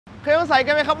เคยสงสัย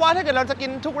กันไหมครับว่าถ้าเกิดเราจะกิ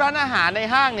นทุกร้านอาหารใน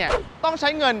ห้างเนี่ยต้องใช้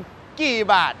เงินกี่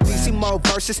บาทสวั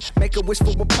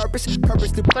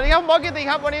สดีครับบอสกิติ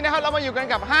ครับวันนี้นะครับเรามาอยู่กัน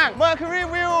กับห้าง Mercury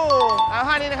Ville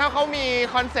ห้างนี้นะครับเขามี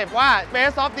คอนเซปต์ว่า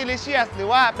Best of Delicious หรือ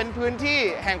ว่าเป็นพื้นที่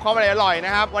แห่งความอร่อยน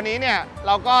ะครับวันนี้เนี่ยเ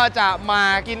ราก็จะมา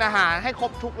กินอาหารให้คร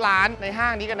บทุกร้านในห้า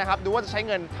งนี้กันนะครับดูว่าจะใช้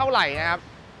เงินเท่าไหร่นะครับ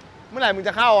เมื่อไหร่มึงจ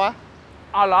ะเข้าวะ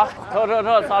อ้าวเหรอโ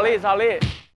ทษ sorry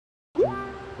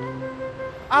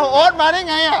เอาโอ๊ตมาได้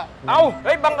ไงอ่ะเอาเ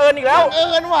ฮ้ยบังเอิญอีกแล้วบังเ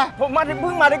อิญว่ะผมมาเ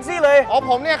พิ่งมาแท็กซี่เลยอ๋อ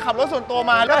ผมเนี่ยขับรถส่วนตัว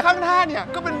มาแล้วข้างหน้าเนี่ย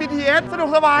ก็เป็น BTS สะดวก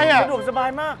สบายอ่ะสะดวกสบาย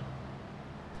มาก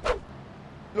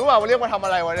รู้ป่ะว่าเรียกมาทำอะ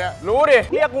ไรวะเนี่ยรู้ดิ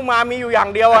เรียกกูมามีอยู่อย่าง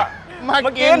เดียวอ่ะมา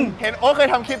กินเห็นโอ๊ตเคย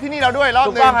ทำคลิปที่นี่เราด้วยรอบนึง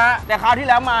ถูกต้องฮะแต่คราวที่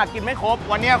แล้วมากินไม่ครบ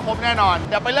วันนี้ครบแน่นอน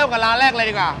เดี๋ยวไปเริ่มกันร้านแรกเลย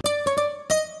ดีกว่า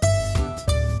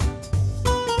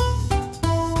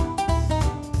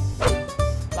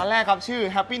ร้านแรกครับชื่อ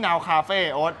Happy Now Cafe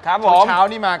โอ๊ตครับผมเช้า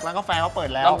นี่มาร้านกาแฟเขาเปิด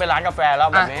แล้วต้องเป็นร้านกาแฟแล้ว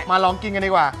แบบนี้มาลองกินกันดี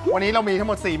กว่าวันนี้เรามีทั้ง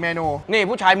หมด4เมนูนี่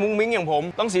ผู้ชายมุ้งมิ้งอย่างผม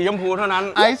ต้องสีชมพูเท่านั้น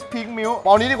Ice Pink Milk เอ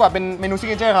านี้ดีกว่าเป็นเมนูซิก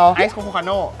เนเจอร์เขา Ice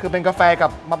Cappuccino คือเป็นกาแฟกั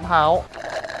บมะพร้าว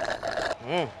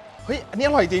เฮ้ยอันนี้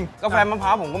อร่อยจริงกาแฟมะพร้า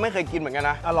วผมก็ไม่เคยกินเหมือนกัน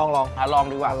นะลองลอง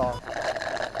ดีกว่า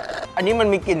อันนี้มัน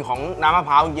มีกลิ่นของน้ำมะ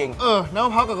พร้าวจริงน้ำม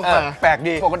ะพร้าวกับกาแฟแปลก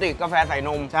ดีปกติกาแฟใส่น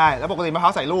มใช่แล้วปกติมะพร้า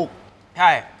วใส่ลูกใ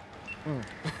ช่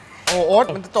โอ๊ต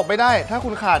มันจะจบไม่ได้ถ้าคุ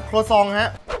ณขาดโครซองฮะ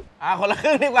คนละค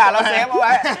รึ่งดีกว่าเราเซฟเอาไ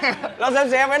ว้เราเ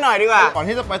ซฟไว้หน่อยดีกว่าก่อน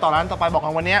ที่จะไปต่อร้านต่อไปบอกกั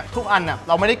นวันนี้ทุกอันน่ะเ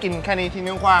ราไม่ได้กินแค่นี้ทิ้ง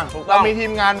กว้างเรามีที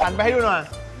มงานหันไปให้ดูหน่อย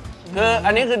คืออั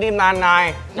นนี้คือทีมงานนาย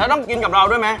แล้วต้องกินกับเรา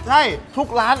ด้วยไหมใช่ทุก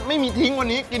ร้านไม่มีทิ้งวัน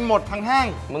นี้กินหมดทั้งห้าง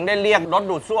มึงได้เรียกรถ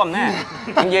ดูดซ่วมแน่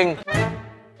จริง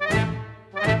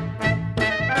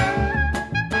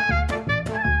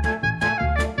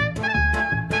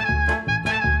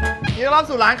นี่รอบ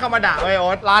สู่ร้านคามาดะเลยโ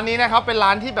อ๊ตร้านนี้นะครับเป็นร้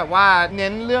านที่แบบว่าเน้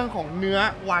นเรื่องของเนื้อ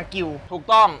วากิวถูก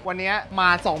ต้องวันนี้มา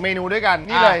2เมนูด้วยกัน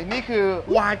นี่เลยนี่คือ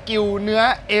วากิวเนื้อ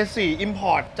A4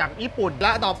 Import จากญี่ปุ่นแล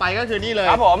ะต่อไปก็คือนี่เลย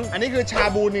ครับผมอันนี้คือชา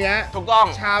บูเนื้อถูกต้อง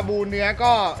ชาบูเนื้อ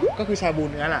ก็คือชาบู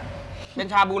เนื้อแหละเป็น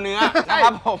ชาบูเนื้อนะค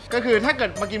รับผมก็คือถ้าเกิด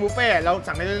มากินบุฟเฟ่เรา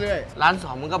สั่งได้เรื่อยๆร้าน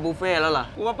2มึงก็บุฟเฟ่แล้วเหรอ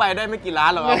กูว่าไปได้ไม่กี่ร้า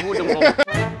นหรอกพูดตรง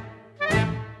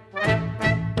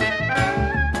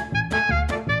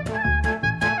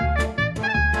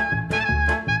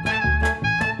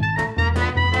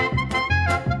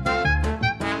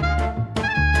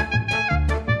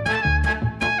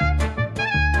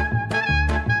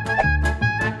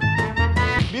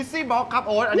บ็อกครับ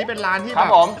โอ๊ตอันนี้เป็นร้านที่แบบ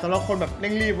สำหรับคนแบบเ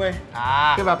ร่งรีบเว้ย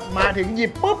คือแบบมาถึงหยิ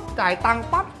บปุ๊บจ่ายตังค์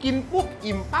ปั๊บกินปุ๊บ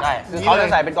อิ่มปั๊บคือเขาจะ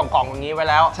ใส่เป็นกล่องๆอย่างนี้ไว้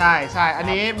แล้วใช่อัน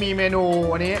นี้มีเมนู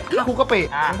อันนี้ข้าวคุกกะปิ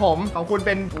ของคุณเ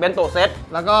ป็นเบนโตเซต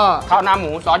แล้วก็ข้าวหน้าห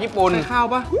มูซอสญี่ปุ่นข้าว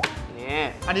ปะนี่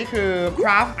อันนี้คือ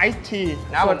Craft Ice Tea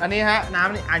ส่วนอันนี้ฮะน้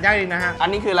ำนี่อ่านยากจริงนะฮะอัน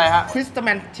นี้คืออะไรฮะ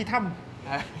Chrysanthemum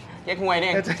เก๊กฮวย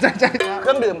นี่ใช่เค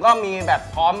รื่องดื่มก็มีแบบ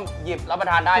พร้อมหยิบรับประ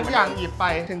ทานได้ทุกอย่างหยิบไป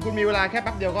ถึงคุณมีเวลาแค่แ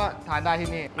ป๊บเดียวก็ทานได้ที่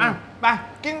นี่ไป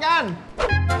กินกัน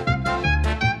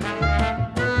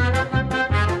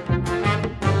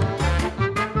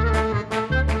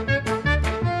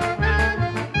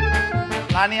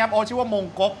ร้านนี้ครับโอชื่อว่ามง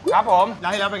ก๊กครับผมร้า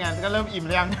นที่แล้วเป็นไงก็เริ่มอิ่มห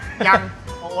รือยัง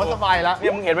โอ้สบายแล้วเนี่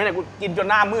ยมึงเห็นไหมเนี่ยกูกินจน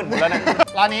หน้ามืดหมดแล้วเนี่ย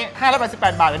ร้านนี้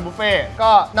588 บาทเป็นบุฟเฟ่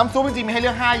ก็น้ำซุปจริงๆมีให้เลื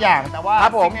อก5อย่างแต่ว่า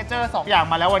ซิกเนเจอร์2อย่าง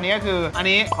มาแล้ววันนี้ก็คืออัน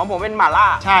นี้ของผมเป็นหม่าล่า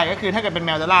ใช่ก็คือถ้าเกิดเป็นแม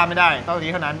วจะล่าไม่ได้ต้อง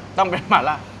นี้เท่านั้นต้องเป็นหม่า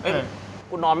ล่า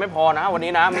กูนอนไม่พอนะวัน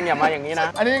นี้นะมึงอย่ามาอย่างนี้นะ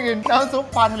อันนี้คือน้ำซุป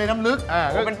ปลาทะเลน้ำลึก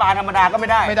ก็เป็นปลาธรรมดาก็ไม่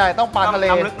ได้ต้องปลาทะเล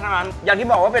น้ำลึกเท่านั้นอย่างที่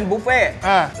บอกว่าเป็นบุฟเฟ่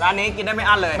ร้านนี้กินได้ไม่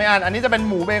อั้นเลยไม่อั้นอันนี้จะเป็น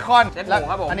หมูเบคอนเซตหมู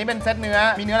ครับผมอันนี้เป็นเซตเนื้อ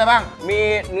มีเนื้ออะไรบ้างมี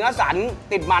เนื้อสัน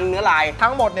ติดมันเนื้อลายทั้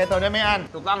งหมดเนี่ยตัวนี้ไม่อั้น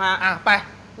ถูกต้องฮะไป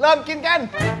เริ่มกินกัน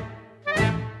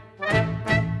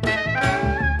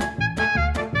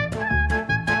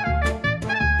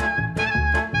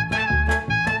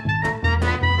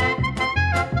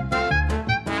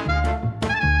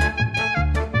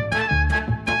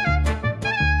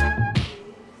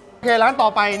โอเคร้านต่อ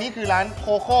ไปนี่คือร้านโค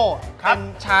โค่เป็น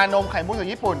ชานมไข่มุกจาก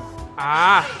ญี่ปุ่น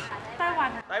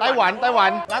ไต้หวั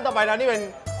นร้านต่อไปแล้วนี่เป็น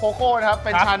โคโค่นะครับเ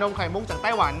ป็นชานมไข่มุกจากไ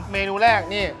ต้หวันเมนูแรก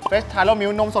นี่เฟรชทาโร่มิ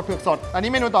ลนมสดเผือกสดอันนี้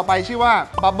เมนูต่อไปชื่อว่า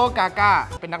บับเบิลกาก้า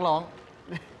เป็นนักร้อง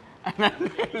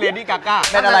เลดี้กาก้า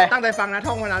เป็นอะไรตั้งใจฟังนะ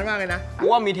ท่องมานานมากเลยนะกู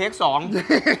ว่ามีเทค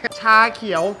2ชาเ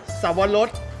ขียวสับปะรด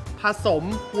ผสม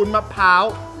วุ้นมะพร้าว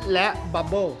และบับ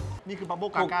เบิลนี่คือบับเบิล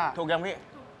กาก้าถูกยังพี่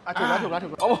ถูกแล้ว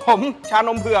ผมชาน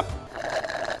มเผือก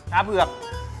ชาเผือก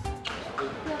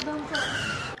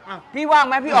พี่ว่างไ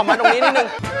หมพี่ออกมาตรงนี้นิดนึง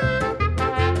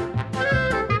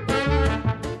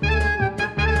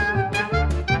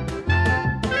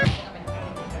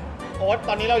โอ๊ตต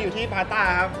อนนี้เราอยู่ที่พาต้า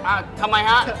ครับทำไม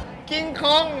ฮะ คิงค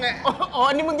องอ๋อ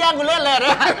อันนี้มึงแย่งกูเล่นเลยน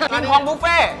ะคิงคองบุฟเ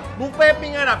ฟ่ปิ้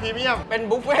งระดับพรีเมียมเป็น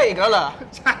บุฟเฟ่อีกแล้วเหรอ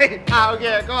ใช่โอเค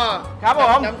ก็ครับผ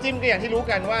มน้ำจิ้มก็อย่างที่รู้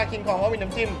กันว่าคิงคองเขาเป็นน้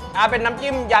ำจิ้มเป็นน้ำ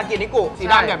จิ้มยากินิกุสี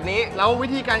ดำแบบนี้แล้ววิ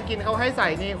ธีการกินเขาให้ใส่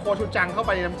นี่โคชูจังเข้าไป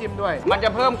ในน้ำจิ้มด้วยมันจะ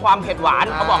เพิ่มความเผ็ดหวาน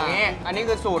เขาบอกงี้อันนี้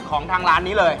คือสูตรของทางร้าน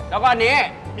นี้เลยแล้วก็อันนี้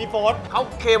มีโฟร์เขา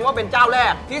เคลมว่าเป็นเจ้าแร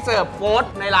กที่เสิร์ฟโฟ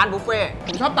ร์ในร้านบุฟเฟ่ผ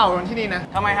มชอบเตาที่นี่นะ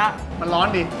ทำไมฮะมันร้อน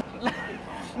ดี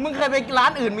มึงเคยไปร้า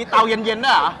นอื่นมีเตาเย็นๆด้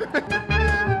วยเหรอ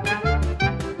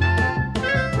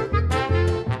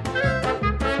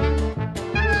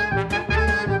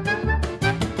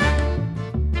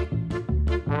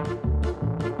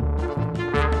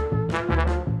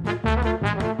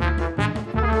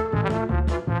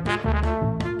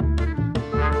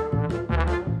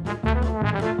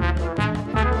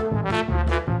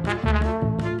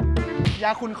ย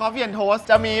าคุณคอฟฟี่แอนด์โทส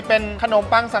จะมีเป็นขนม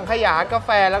ปังสังขยากาแฟ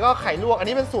แล้วก็ไข่ลวกอัน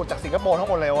นี้เป็นสูตรจากสิงคโปร์ทั้ง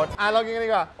หมดเลยโอ๊ตเรากินกันดี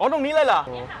กว่าตรงนี้เลยเหรอ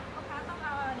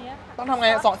ต้องทำไง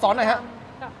สอนหน่อยฮะ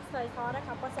กับใส่ซอสนะค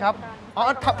รับครับ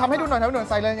ทำให้ดูหน่อย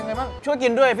ใส่เลยยังไงบ้างช่วยกิ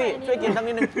นด้วยพี่ช่วยกินสัก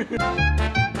นิดนึง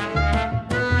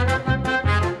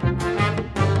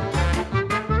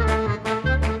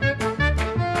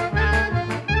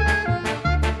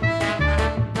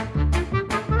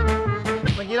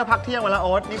เราพักเที่ยงมาแล้วโ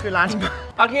อ๊ตนี่คือร้าน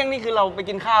พักเที่ยงนี่คือเราไป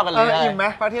กินข้าวกันเลยอิ่มไหม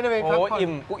พักเที่ยงได้ไปโอ้อิ่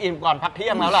มกูอิ่มก่อนพักเที่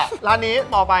ยงแล้วล่ะร้านนี้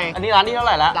ต่อไปอันนี้ร้านที่เท่าไ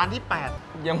หร่ละร้านที่8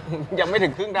ยังไม่ถึ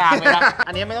งครึ่งทางเลยนะ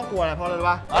อันนี้ไม่ต้องกลัวเลยเพราะอะไร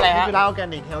วะอะไรฮะนี่คือร้านออร์แก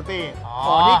นิกเฮลตี้ข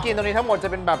องที่กินตรงนี้ทั้งหมดจะ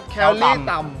เป็นแบบแคลอรี่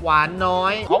ต่ำหวานน้อ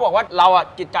ยเขาบอกว่าเรา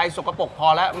จิตใจสกปรกพอ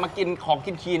แล้วมากินของ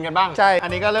คีนกันบ้างใช่อั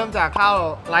นนี้ก็เริ่มจากข้าว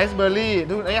ไรซ์เบอร์รี่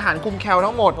ทุกอาหารคุมแคล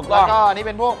ทั้งหมดแล้วก็อันนี้เ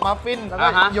ป็นพวกมัฟฟินแล้วก็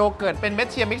โยเกิร์ตเป็นเม็ด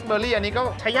เชียร์มิกซ์เบอร์รี่อันนี้ก็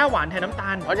ใช้ย่าหวานแทนน้ำตา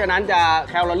ลเพราะฉะนั้นจะ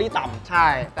แคลอรี่ต่ำใช่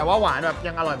แต่ว่าหวานแบบ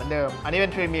ยังอร่อยเหมือนเดิมอันนี้เป็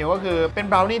นทรีมิลก็คือเป็น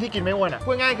บราวนี่ที่กินไม่อ้วน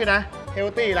พูดง่ายคือนะเฮล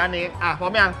ตี้ร้านนี้พร้อ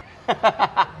มยัง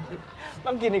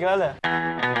ต้องกินอีกแล้วเลย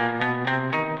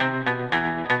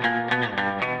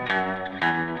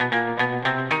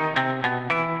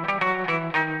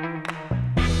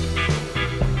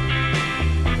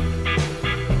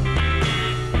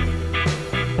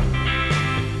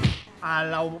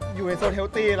เราอยู่ในโซนเฮล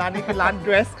ตี้ร้านนี้คือร้านเด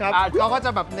รสครับเราก็จะ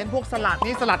แบบเน้นพวกสลัด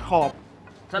นี่สลัดขอบ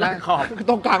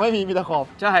ตรงกลางไม่มีแต่ขอบ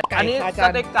ใช่อันนี้ส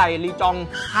เต็กไก่ลีจอง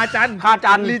คา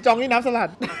จันลีจองนี่น้ำสลัด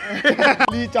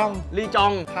ลีจอ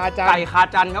งคาจันไก่คา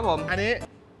จันครับผมอันนี้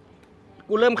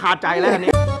กูเริ่มคาใจแล้วอัน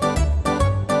นี้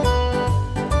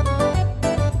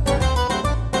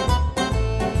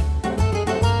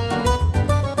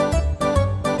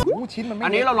ชิ้นมันไม่อั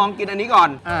นนี้เราลองกินอันนี้ก่อน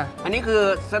อันนี้คือ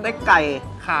สเต็กไก่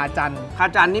คา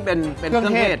จันนี่เป็นเครื่อ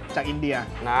งเทศจากอินเดีย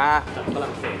นะจากฝ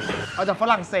รั่งเศสเอาจากฝ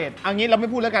รั่งเศสอันนี้เราไม่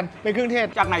พูดแล้วกันเป็นเครื่องเทศ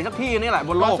จากไหนสักที่นี่แหละ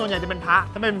บนโลกส่วนใหญ่จะเป็นพระ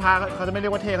ถ้าเป็นพระเขาจะไม่เรีย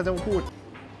กว่าเทศเขาจะพูด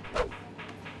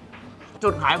จุ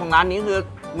ดขายของร้านนี้คือ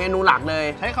เมนูหลักเลย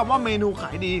ใช้คำว่าเมนูขา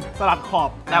ยดีสลัดขอบ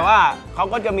แต่ว่าเขา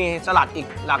ก็จะมีสลัดอีก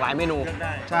หลากหลายเมนู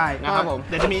ใช่นะครับผม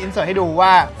เดี๋ยวจะมีอินเสิร์ตให้ดูว่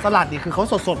าสลัดนี่คือเขา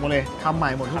สดๆหมดเลยทำใหม่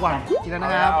หมดทุกวันกินแล้วน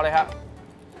ะครับเอาเลยครับ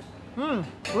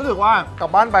รู้สึกว่ากลับ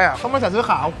บ้านไปต้องไม่ใส่เสื้อ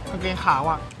ขาวกางเกงขาว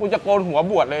กูจะโกนหัว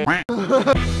บวชเลย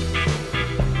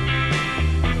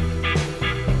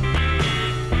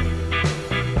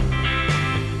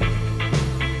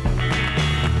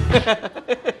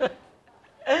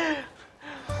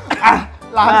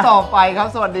ร้านต่อไปครับ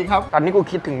สวัสดีครับตอนนี้กู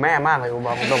คิดถึงแม่มากเลยกูบ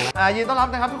อกตรงนะยินต้อนรับ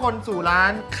นะครับทุกคนสู่ร้า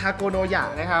นคาโกโนยะ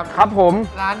นะครับครับผม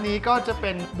ร้านนี้ก็จะเ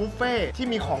ป็นบุฟเฟ่ที่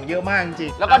มีของเยอะมากจริ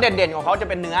งแล้วก็เด่นๆของเขาจะ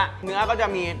เป็นเนื้อก็จะ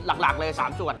มีหลักๆเลย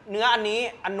3ส่วนเนื้ออันนี้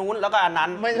อันนู้นแล้วก็อันนั้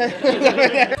นไม่ใช่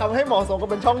ทำให้เหมาะสมกับ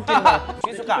เป็นช่องกิน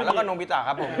ชิซุกะแล้วก็โนบิตะค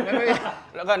รับผม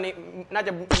แล้วก็นี่น่าจ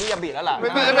ะมิยาบิแล้วล่ะ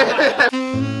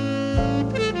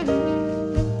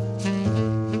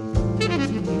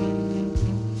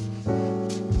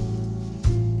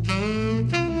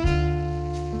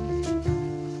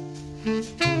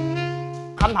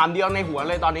คำถามเดียวในหัว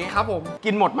เลยตอนนี้ครับผม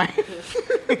กินหมดไหม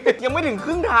ยังไม่ถึงค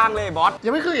รึ่งทางเลยบอสยั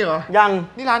งไม่ครึ่งอีกเหรอยัง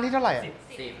นี่ร้านที่เท่าไหร่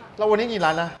เราวันนี้กี่ร้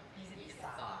านนะ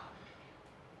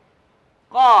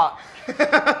ก็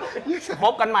พ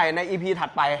บกันใหม่ใน EP ถัด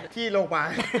ไปที่โรงพยาบาล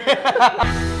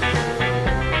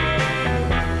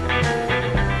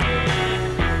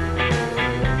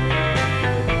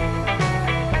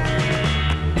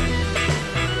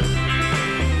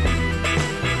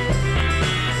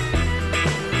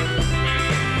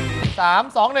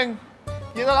3, 2, 1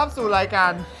ยินดีต้อนรับสู่รายกา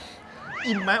ร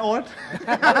อิ่มไหมโอ๊ต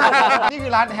นี่คื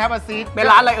อร้าน Have a Seat เป็น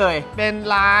ร้านอะไรเอ่ยเป็น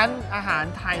ร้านอาหาร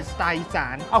ไทยสไตล์อีสา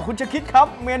นเอาคุณจะคิดครับ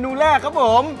เมนูแรกครับผ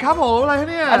มอะไร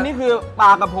เนี่ยอันนี้คือปลา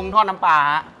กระพงทอดน้ำปลา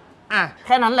แ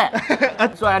ค่นั้นแหละ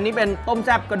ส่วนอันนี้เป็นต้มแ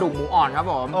ซ่บกระดูกหมูอ่อนครับ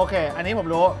ผมโอเคอันนี้ผม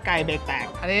รู้ไก่เบรกแตก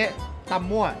อันนี้ตำ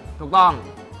มั่วถูกต้อง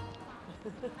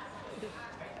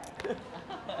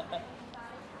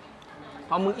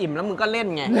พอมึงอิ่มแล้วมึงก็เล่น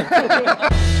ไง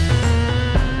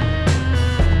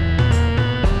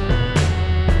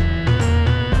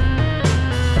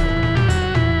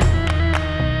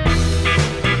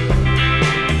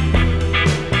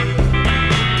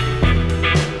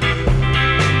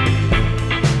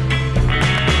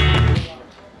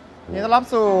นี่ต้อนรับ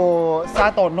สู่ซา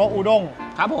โตะโนะอุด้ง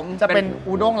ครับผมจะเป็น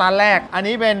อุด้งร้านแรกอัน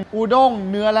นี้เป็นอุด้ง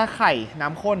เนื้อและไข่น้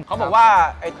ำข้นเขาบอกว่า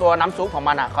ไอตัวน้ำซุปของ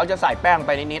มันอ่ะเขาจะใส่แป้งไป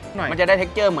นิดๆมันจะได้เท็ก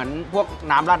เจอร์เหมือนพวก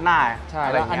น้ำราดหน้าใช่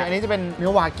แล้วอันนี้จะเป็นเนื้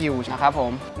อวากิวนะครับผ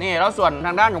มนี่แล้วส่วนท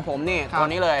างด้านของผมนี่ตัว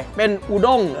นี้เลยเป็นอุ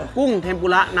ด้งกุ้งเทมปุ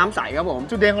ระน้ำใสครับผม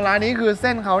จุดเด่นของร้านนี้คือเ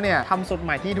ส้นเขาเนี่ยทำสดให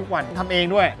ม่ที่ทุกวันทำเอง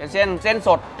ด้วยเป็นเส้นส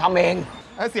ดทำเอง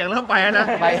เสียงเริ่มไปแล้วนะ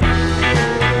ไป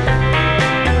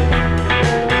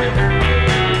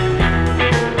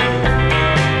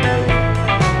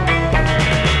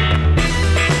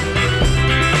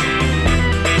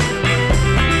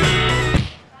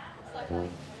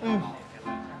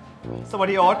สวัส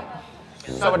ดีโอ๊ต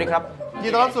สวัสดีครับยิ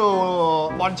นดีต้อนรับสู่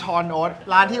บอนชอนโอ๊ต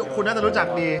ร้านที่คุณน่าจะรู้จัก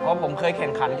ดีเพราะผมเคยแข่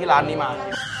งขันที่ร้านนี้มา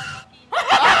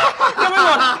ยังไม่หม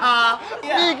ด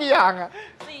นี่กี่อย่างอ่ะ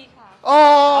4 ค่ะอ๋อ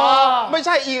ไม่ใ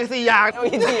ช่อีก4 อย่าง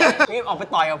นี่ออกไป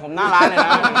ต่อยกับผมหน้าร้านเลยน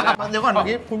ะเดี๋ยวก่อนเมื่อ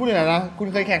กี้คุณพูดอะไรนะคุณ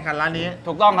เคยแข่งขันร้านนี้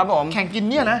ถูกต้องครับผมแข่งกิน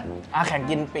เนี่ยนะแข่ง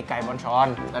กินปีกไก่บอนชอน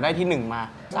แต่ได้ที่1มา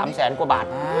300,000 กว่าบาท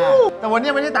แต่วันนี้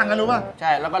ไม่ได้ตังค์กันรู้ป่ะใ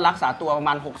ช่แล้วก็รักษาตัวประม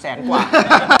าณ600,000 กว่า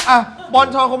บอน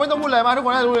ชอนคงไม่ต้องพูดอะไรมากทุกค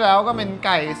นน่าจะรู้แล้วก็เป็นไ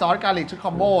ก่ซอสกาลิกชุดค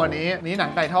อมโบอันนี้หนั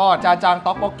งไก่ทอดจาจางต๊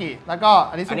อกโบกิแล้วก็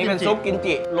อันนี้เป็นซุปกิน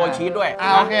จิโรยชีสด้วย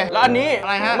โอเคแล้วอันนี้อะ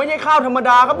ไรฮะไม่ใช่ข้าวธรรมด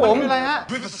าครับผมอะไรฮะ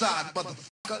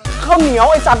ข้าวเหนียว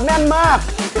ไอสัตว์แน่นมาก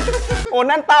โอ้แ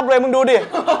น่นตับเลยมึงดูดิ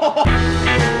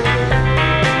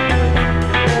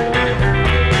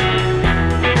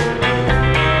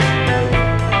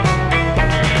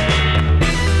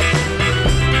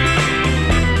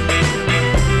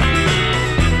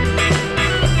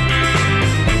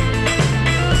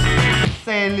เซ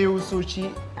ริวซูชิ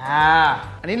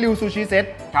อันนี้ริวซูชิเซ็ต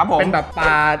ครับผมเป็นแบบปล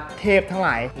าเทพทั้งหล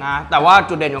ายนะแต่ว่า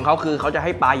จุดเด่นของเขาคือเขาจะใ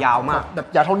ห้ปลายาวมากแบบ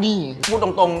ยาวเท่านี้พูดต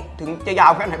รงๆถึงจะยา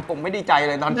วแค่ไหนผมไม่ดีใจ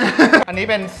เลยตอน อันนี้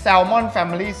เป็นแซลมอนแฟ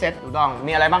มิลี่เซ็ตถูกต้อง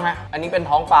มีอะไรบ้างฮะอันนี้เป็น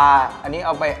ท้องปลาอันนี้เอ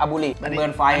าไปอาบุริเบิร์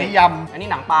นไฟอันนี้ยำอันนี้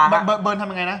หนังปลาเบิร์นท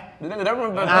ำยังไงนะ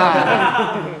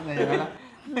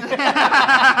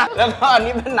แล้วก็อัน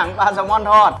นี้เป็นหนังปลาแซลมอน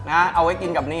ทอดนะเอาไว้กิ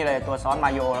นกับนี่เลยตัวซอสมา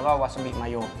โยแล้วก็วาซาบิมา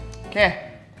โยโอเค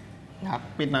ครับ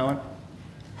ปิดหน่อยวะ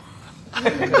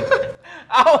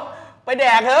เอาไปแด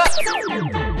กเถอะ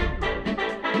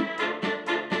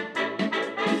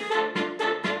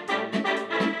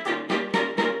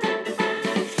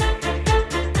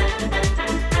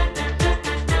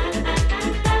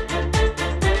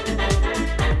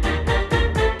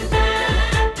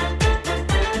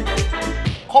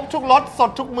ครบทุกรสส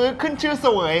ดทุกมื้อขึ้นชื่อเส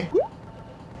วย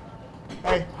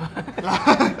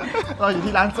เราอยู่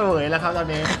ที่ร้านเสวยแล้วครับตอน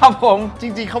นี้ครับผมจ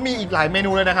ริงๆเขามีอีกหลายเมนู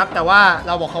เลยนะครับแต่ว่าเ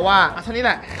ราบอกเขาว่าเท่านี้แห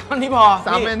ละเท่านี้พอ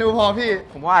3 เมนูพอพี่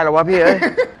ผมว่าแล้ววะพี่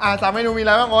3 เมนูมีอะไ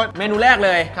รบ้างโอ๊ตเมนูแรกเ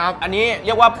ลยครับอันนี้เ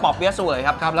รียกว่าปอบเปี๊ยะเสวยค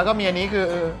รับครับแล้วก็มีอันนี้คือ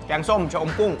แกงส้มชะอ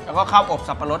มกุ้งแล้วก็ข้าวอบ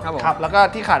สับปะรดครับผมครับแล้วก็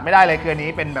ที่ขาดไม่ได้เลยคืออันนี้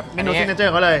เป็นแบบเมนูซิกเนเจอ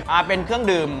ร์เขาเลยเป็นเครื่อง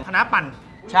ดื่มคะน้าปั่น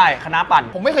ใช่คะน้าปั่น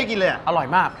ผมไม่เคยกินเลยอร่อย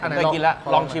มากเคยกินแล้ว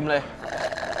ลองชิมเลย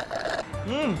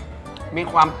มี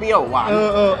ความเปรี้ยวหวาน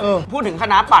พูดถึงคะ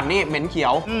น้าปั่นนี่เหม็นเขีย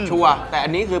วชัวแต่อั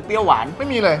นนี้คือเปรี้ยวหวานไม่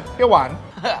มีเลยเปรี้ยวหวาน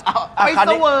ไปเส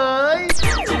วย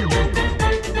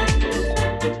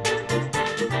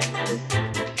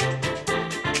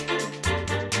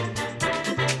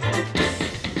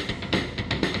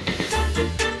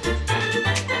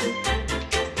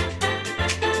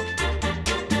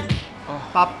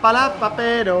ปัปปะลาปะเป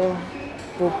โด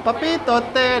ปุปปะปิโต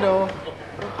เตโด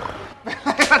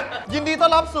ยินดีต้อ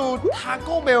นรับสู่ทาโ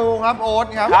ก้เบลครับโอ๊ต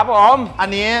ครับครับผมอัน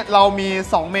นี้เรามี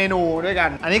2 เมนูด้วยกัน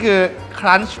อันนี้คือ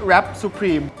Crunch Wrap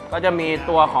Supreme ก็จะมี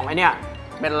ตัวของไอเนี้ย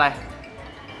เป็นอะไร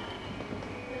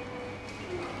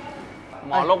ห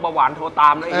มอโรคเบาหวานโทรตา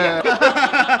มเลย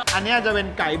อันนี้จะเป็น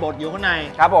ไก่บดอยู่ข้างใน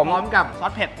ครับผมพร้อมกับซอ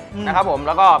สเผ็ดนะครับผมแ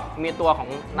ล้วก็มีตัวของ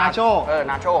นาโช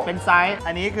นาโชเป็นไซส์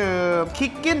อันนี้คือชิ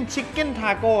คเก้นทา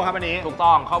โก้ครับอันนี้ถูก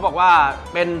ต้องเขาบอกว่า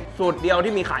เป็นสูตรเดียว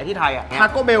ที่มีขายที่ไทยทา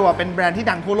โก้เบลเป็นแบรนด์ที่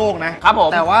ดังทั่วโลกนะครับผ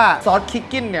มแต่ว่าซอสชิค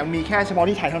เก้นเนี่ยมีแค่เฉพาะ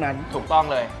ที่ไทยเท่านั้นถูกต้อง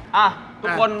เลยทุ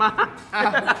กคนมา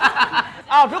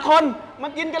ทุกคนมา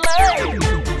กินกันเลย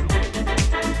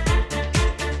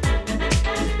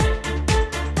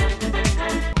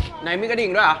ไหนมีกระดิ่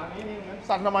งด้วยอ่ะ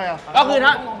สั่นทำไมอ่ะก็คือน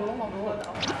ะ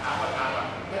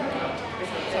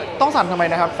ต้องสั่นทำไม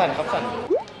นะครับสั่นครับสั่น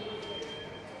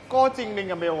ก็จริงดิง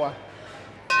กับเบลอ่ะ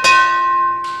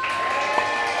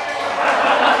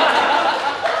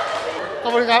ขอ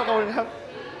บคุณครับ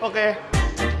โอเค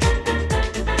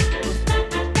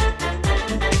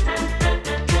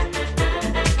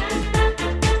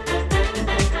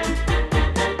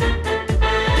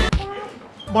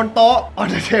บนโต๊ะ on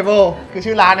the table คือ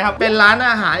ชื่อร้านนะครับเป็นร้าน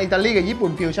อาหารอิตาลีกับญี่ปุ่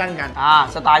นฟิวชั่นกัน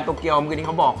สไตล์โตเกียวเมื่อกี้นี้เ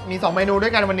ขาบอกมี2เมนูด้ว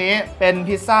ยกันวันนี้เป็น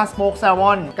พิซซ่าสโมกแซลม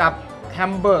อนกับแฮ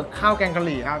มเบอร์กข้าวแกงกะห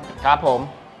รี่ครับครับผม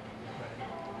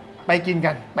ไปกิน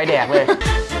กันไปแดกเลย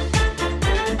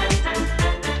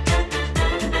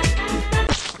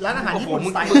ร้านอาหารญี่ปุ่นส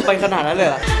ไตล์ไปขนาดนั้นเลย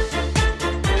เหรอ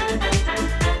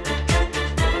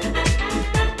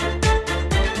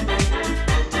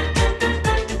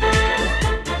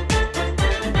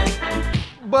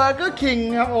เบอร์เกอร์คิง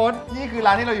ครับโอ๊ตนี่คือร้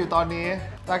านที่เราอยู่ตอนนี้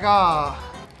แล้วก็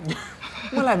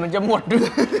เมื่อไหร่มันจะหมดด้วย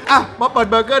มาเปิด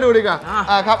เบอร์เกอร์ดูดีกว่า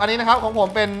ครับอันนี้นะครับของผม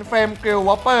เป็นเฟรมกริลว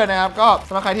อปเปอร์นะครับก็ส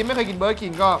ำหรับใครที่ไม่เคยกินเบอร์เกอร์คิ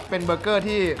งก็เป็นเบอร์เกอร์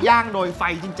ที่ย่างโดยไฟ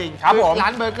จริงๆครับผมร้า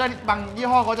นเบอร์เกอร์บางยี่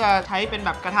ห้อเขาจะใช้เป็นแบ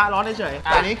บกระทะร้อนเฉยๆแ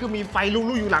ต่อันนี้คือมีไฟลุก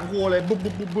ๆอยู่หลังครัวเลย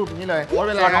บุบๆๆอย่างนี้เลยโอ๊ตเ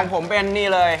ป็นอะไรของผมเป็นนี่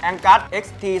เลยแองกัส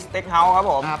XT Steakhouse ครับ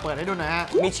ผมเปิดให้ดูหน่อยฮะ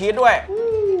มีชีสด้วย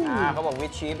เขาบอกวิ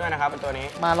ชีสด้วยนะครับเป็นตัวนี้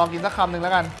มาลองกินสักคำหนึ่งแ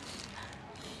ล้วกัน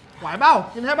ไหวเปล่า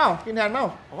กินแทนเปล่ากินแทนเปล่า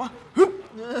ฮึบ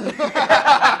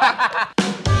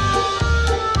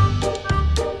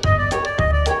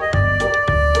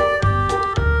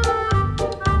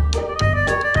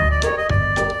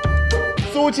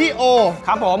ซูชิโอค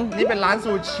รับผมนี่เป็นร้าน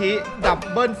ซูชิดับ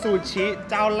เบิลซูชิ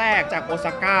เจ้าแรกจากโอซ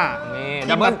าก้านี่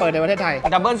ดับเบิลเปิดในประเทศไทย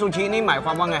ดับเบิลซูชินี่หมายคว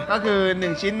ามว่าไงก็คือ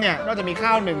1ชิ้นเนี่ยนอกจากมีข้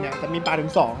าว1เนี่ยแต่มีปลาถึ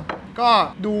ง2ก็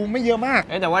ดูไม่เยอะมาก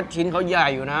แต่ว่าชิ้นเขาใหญ่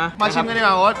อยู่นะมาชิมกันดีก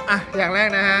ว่าโอ๊ตอย่างแรก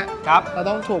นะฮะครับเรา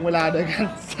ต้องถ่วงเวลาโดยการ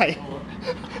ใส่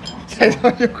ซอ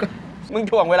สยูกันมึง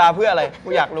ถ่วงเวลาเพื่ออะไรกู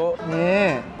อยากรู้นี่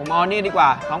ผมเอานี่ดีกว่า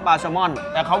ท้องปลาแซลมอน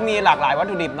แต่เขามีหลากหลายวัต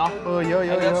ถุดิบเนาะเยอะ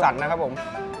เลือกสรรนะครับผม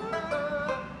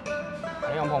อัน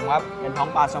นี้ของผมครับเป็นท้อง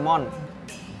ปลาแซลมอน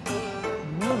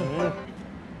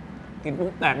กินปุ๊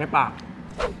บแตกในปาก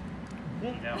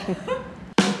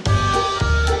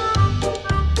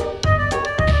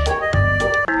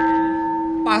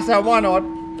ปลาแซลมอนโอ๊ต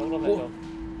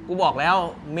กูบอกแล้ว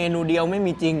เมนูเดียวไม่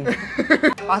มีจริง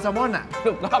ปลาแซลมอน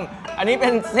ถูกต้องอันนี้เป็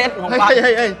นเซตของปลา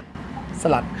ส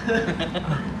ลัด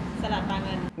ปลาเ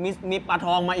งินมีปลาท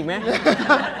องมาอีกไหม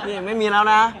นี่ไม่มีแล้ว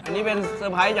นะอันนี้เป็นเซอ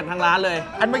ร์ไพรส์จากทางร้านเลย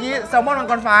อันเมื่อกี้แซลมอนมัง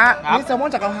กรฟ้านี่แซลมอ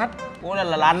นจักรพรรดิโอ้แต่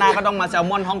ร้านหน้าก็ต้องมาแซล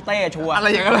มอนฮ่องเต้ชัวร์อะไร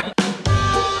อย่างเงี้ย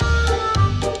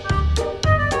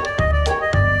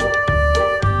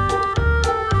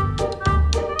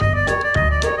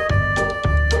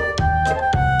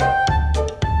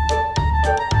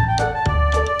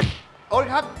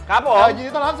ครับผมยิน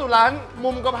ดีต้อนรับสู่ร้าน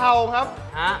มุมกะเพราครับ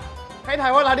ให้ทา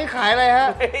ยว่าร้านนี้ขายอะไรฮะ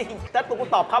ถ้ากู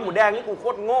ตอบข้าวหมูแดงนี่กูโค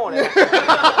ตรโง่เลย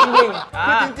จริงๆ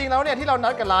คือจริงๆแล้วเนี่ยที่เรานั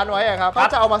ดกับร้านไว้ครับก็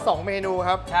จะเอามา2เมนูค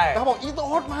รับใช่แต่เขาบอกอีโ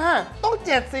ต๊ดมาต้อง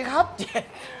7สิครับ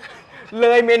เล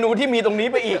ยเมนูที่มีตรงนี้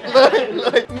ไปอีกเล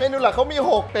ยเมนูหลักเขามี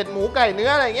6เป็ดหมูไก่เนื้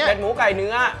ออะไรเงี้ยเป็ดหมูไก่เ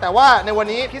นื้อแต่ว่าในวัน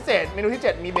นี้พิเศษเมนูที่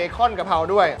7มีเบคอนกะเพรา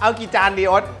ด้วยเอากี่จานดี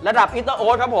โอ๊ตระดับอิตาโอ๊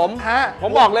ตครับผม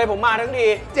บอกเลยผมมาทั้งที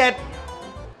7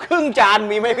 ครึ่งจาน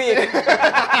มีไหมพี่ ต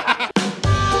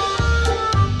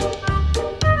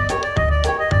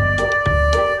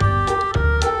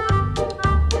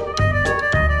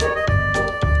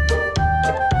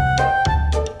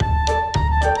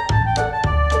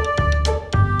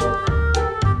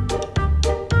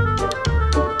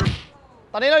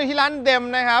อนนี้เราอยู่ที่ร้านเดม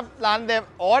นะครับร้านเดม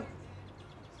โอ๊ต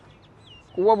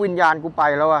กูว่าวิญญาณกูไป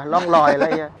แล้วอะล่องลอยอะไร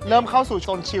เงี้ยเริ่มเข้าสู่โซ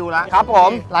นชิลแล้วครับผ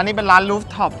มร้านนี้เป็นร้านรูฟ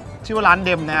ท็อปชื่อว่าร้านเด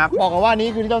มนะครับบอกกันว่านี่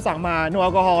คือที่เราสั่งมาโนแอ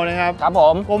ลกอฮอล์นะครับครับผ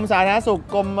มกรมสาธารณสุข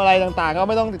กรมอะไรต่างๆก็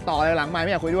ไม่ต้องติดต่ออะไรหลังไมค์ไ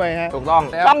ม่อยากคุยด้วยฮะถูกต้อง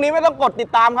ช่องนี้ไม่ต้องกดติด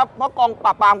ตามครับเพราะกองปร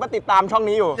าบปรามก็ติดตามช่อง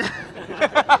นี้อยู่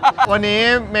วันนี้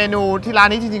เมนูที่ร้าน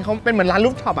นี้จริงๆเขาเป็นเหมือนร้านรู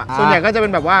ฟท็อปอ่ะส่วนใหญ่ก็จะเป็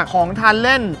นแบบว่าของทานเ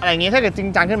ล่นอะไรอย่างงี้ถ้าเกิดจริง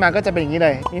จังขึ้นมาก็จะเป็นอย่างนี้เล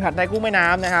ยมีผัดไทยกุ้งแม่น้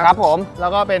ำนะครับครับผมแล้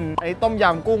วก็เป็นไอ้ต้มย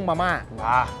ำกุ้งมาม่า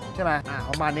ใช่ไหม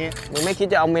ประมาณนี้มึงไม่คิด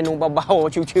จะเอาเมนูเบา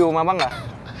ๆชิวๆมาบ้างเหรอ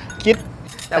คิด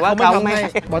แต่ว่าเขาไม่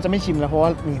บอสจะไม่ชิมแล้วเพราะว่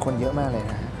ามีคนเยอะมากเลย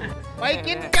นะไป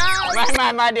กินกั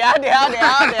นมาเดี๋ยว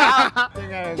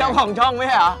เจ้าของช่องไม่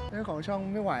เหรอเจ้าของช่อง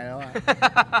ไม่ไหวแล้ว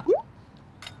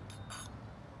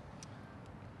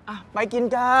ไปกิน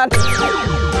กัน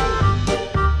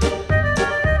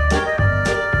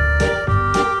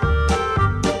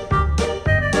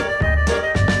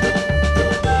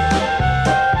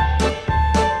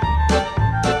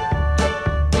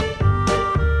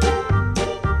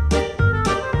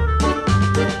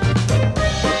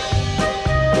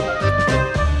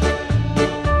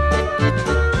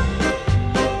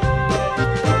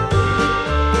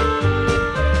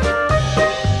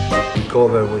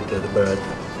Cover with the bread,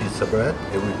 pizza bread,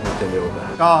 and we put in the oven.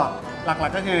 ก็หลัก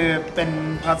ๆก็คือเป็น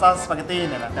พาสต้าสปาเกตตี้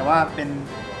เนี่ยแหละแต่ว่าเป็น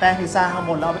แป้งพิซซ่าข้างบ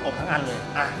นแล้วเอาไปอบทั้งอันเลย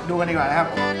ดูกันดีกว่านะครับ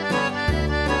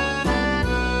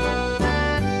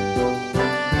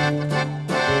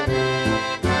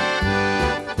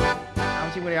เอา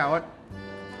ชิมกันดีกว่าว่า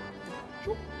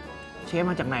เชฟ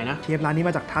มาจากไหนนะ เชฟร้านนี้ม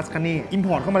าจากทัสคานีอิมพ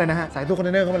อร์ตเข้ามาเลยนะฮะ สายตู้คอนเท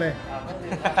นเนอร์เข้ามาเลย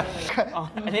อ๋อ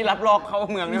อันนี้รับรองเข้า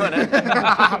เมืองด้วยนะ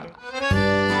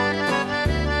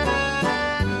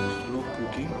Slow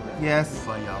cooking. yes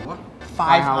 5 hours.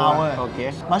 5 hours โอเค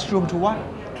mushroom to what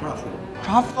Truffle.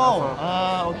 truffle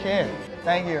โอเค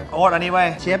thank you โอ๊ตอันนี้ไว้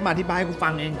เชฟมาที่บ้านให้กูฟั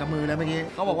งเองกับมือแล้วเมื่อกี้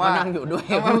เขาบอกว่า นั่งอยู่ด้วย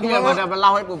เอา เมื่อ มา กี้มันเล่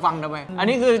าให้กูฟังทำไม อัน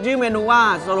นี้คือชื่อเมนูว่า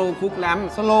slow cook lamb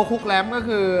slow cook lamb ก็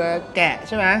คือแกะใ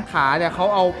ช่ไหมขาเนี่ยเขา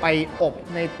เอาไปอบ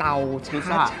ในเตา พิซ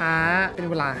ซ่า ช้าๆเป็น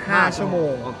เวลา 5 ชั่วโม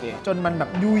ง โอเค จนมันแบบ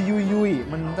ยุ่ย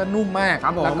มันจะนุ่มมาก ค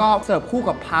รับผม แล้วก็เสิร์ฟคู่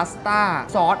กับพาสต้า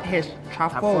ซอสเฮชทรั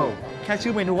ฟเฟิล Truffle แค่ชื่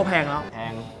อเมนูก็แพงแล้ว แพ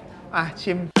ง อ่ะ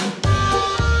ชิม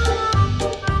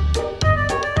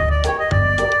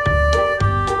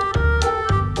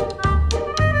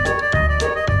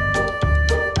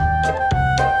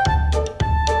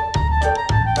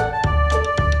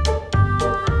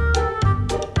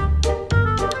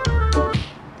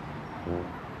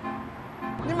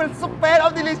นี่มัน Space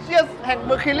of Delicious แห่ง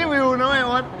Mercury Ville นะไอ้โ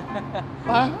อ๊ต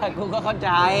กูก็เข้าใจ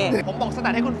ผมบอกสแต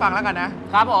ทให้คุณฟังแล้วกันนะ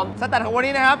ครับผม สแตทของวัน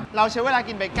นี้นะครับ เราใช้เวลา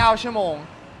กินไป 9 ชั่วโมง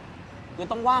คือ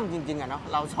ต้องว่างจริงๆอะเนาะ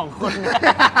เราสองคน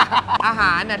อาห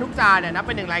ารเนี่ยทุกจานเนี่ยนับเ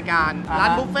ป็น1รายการ อ่าฮะ ร้า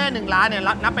นบุฟเฟ่ต์1ร้านเนี่ย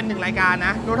นับเป็น1รายการน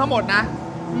ะรวมทั้งหมดนะ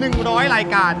100 ราย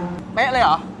การ เป๊ะเลยเห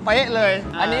รอ เป๊ะเลย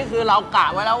อันนี้คือเรากะ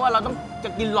ไว้แล้วว่าเราต้องจะ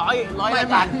กินร้อยราย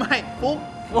การ ไม่ปุ๊บ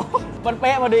มันเ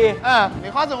ป๊ะพอดี ใน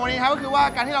ข้อสรุปวันนี้ครับก็คือว่า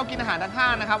การที่เรากินอาหารทางห้า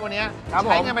งนะครับวันนี้ ครับผม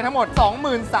ใช้เงินไปทั้งหมด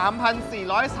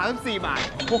 23,434 บาท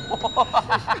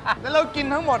แล้วเรากิน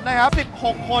ทั้งหมดนะครับ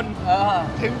16 คน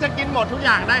ถึงจะกินหมดทุกอ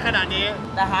ย่างได้ขนาดนี้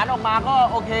แต่หารออกมาก็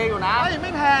โอเคอยู่นะ ไ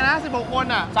ม่แพงนะ16 คน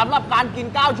อ่ะ สำหรับการกิน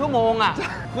 9 ชั่วโมงอ่ะ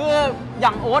คืออย่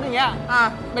างโอ๊ตอย่างเงี้ย อ่ะ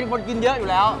เป็นคนกินเยอะอยู่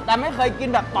แล้ว แต่ไม่เคยกิน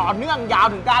แบบต่อเนื่องยาว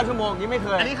ถึง 9 ชั่วโมงนี้ไม่เค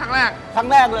ย อันนี้ครั้งแรก ครั้ง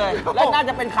แรกเลย และน่า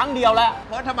จะเป็นครั้งเดียวแล้ว เ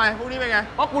พราะทำไมพวกนี้เป็นไง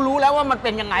เพราะกูรู้แล้วว่ามันเ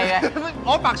ป็นยังไงไง โ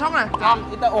อ๊ตปากช่องหน่อย ช่อง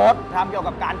อิตาโอ๊ตทำเกี่ยว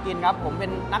กับการกินครับ ผมเป็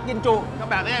นนักกินจุ ก็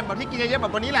แบบนี้แบบที่กินเยอะๆแบ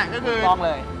บวันนี้แหละก็คือ ต้องเ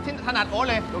ลย ที่ถนัดโอ๊ต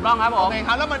เลย ถูกต้องครับผ โอ ม เคค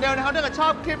รับ แล้วเหมือนเดิมนะครับถ้าเกิดชอ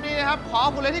บคลิปนี้นะครับ ขอขอ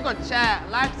บคุณเลยที่กดแชร์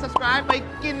ไลค์ subscribe ไป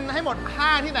กินให้หมด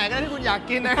 5 ที่ไหนก็ได้ที่คุณอยาก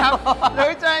กินนะครับ เดี๋ย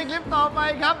วเจอกันคลิปต่อไป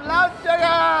ครับ แล้วเจอ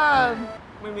กัน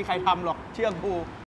ไม่มีใครทำหรอก เชื่อกู